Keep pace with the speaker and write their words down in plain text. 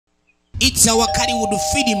It's our Hollywood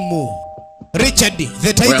feeding more. Richard,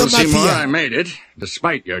 the Tiger Well, Mafia. Seymour, I made it,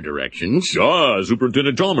 despite your directions.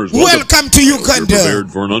 Superintendent Chalmers. Welcome to Uganda. You're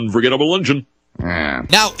prepared for an unforgettable luncheon.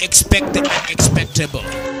 Now expect the unexpectable.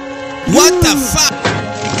 What the fuck?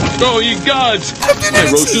 Oh, you gods! My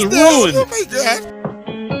roast is ruined! Oh my god.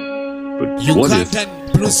 But what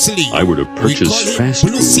if I were to purchase fast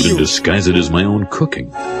food and disguise it as my own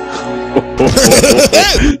cooking?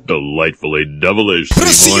 Delightfully devilish,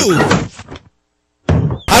 Seymour.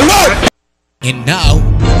 Hello! And now,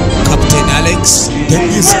 Captain Alex, the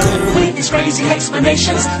musical. With his crazy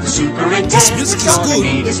explanations, the superintendent This music is good.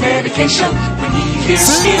 need his medication. When he hears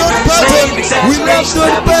Sing not battle. We love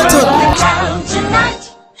not battle.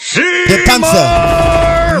 The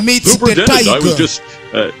Panther meets the Superintendent, Tiger. I was just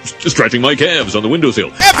stretching my calves on the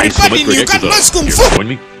windowsill. Everybody in Uganda must come Join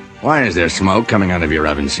me? Why is there smoke coming out of your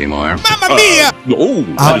oven, Seymour? Mamma mia! Oh,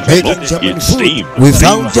 I'm making German food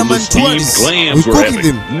without German tourists. Clams We're cooking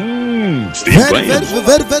them. Steamed clams.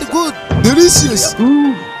 Very good. Delicious.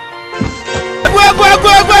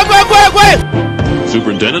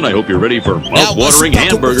 Superintendent, I hope you're ready for mouth-watering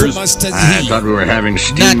hamburgers. I thought we were having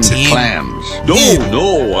steamed clams.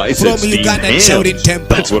 No, I said From steamed Uganda hams. Shouting Temple.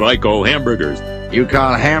 That's what I call hamburgers. You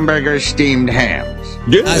call hamburgers steamed hams?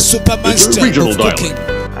 Yeah, A supermaster regional of dialect.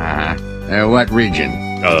 cooking. What region?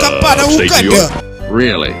 Kampala, State New Uganda. York.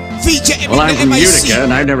 Really? VJ Emmie, Well, I'm from MIC. Utica,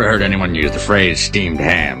 and I've never heard anyone use the phrase steamed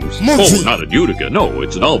hams. Oh, Movie. not in Utica. No,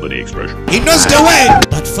 it's an Albany expression. He knows the way.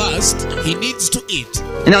 But first, he needs to eat.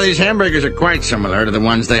 You know, these hamburgers are quite similar to the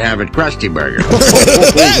ones they have at Krusty Burger.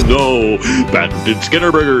 Oh, no. Patented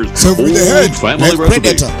Skinner burgers. So with the head, family Like recipe.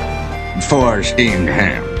 Predator. 4 steamed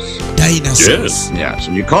hams. Dinosaurs. Yes,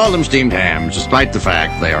 and you call them steamed hams despite the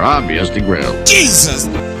fact they are obviously grilled. Jesus.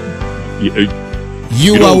 You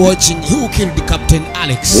You know, are watching Who Killed the Captain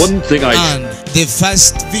Alex. one thing I... And the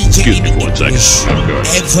first VJ Excuse me Emmie for 1 second. English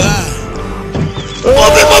Oh,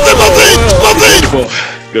 God. ever.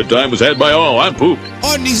 Good time was had by all. I'm pooped.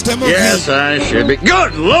 On is the movie. Yes, I should be.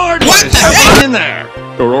 Good Lord, What is the happening heck? in there?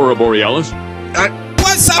 Aurora Borealis.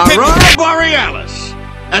 What's happening? Aurora Borealis.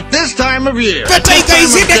 At this time of year, The at this tiger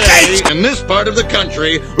is time in of the day, cage. in this part of the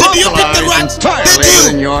country, you pick the localized rats? entirely Did you?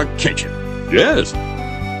 in your kitchen. Yes.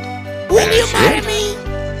 Will you marry me?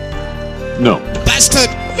 No. Bastard.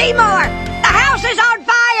 Seymour, the house is on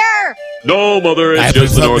fire! No, Mother. It's I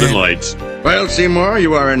just the prefer Northern men. Lights. Well, Seymour,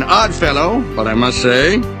 you are an odd fellow, but I must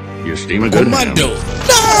say, you steam a good Commando. ham.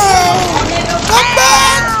 No! Come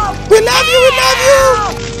back! We love you, we love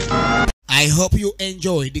you! I hope you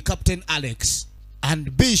enjoy the Captain Alex.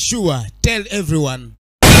 And be sure, tell everyone.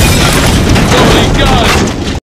 Oh, my God.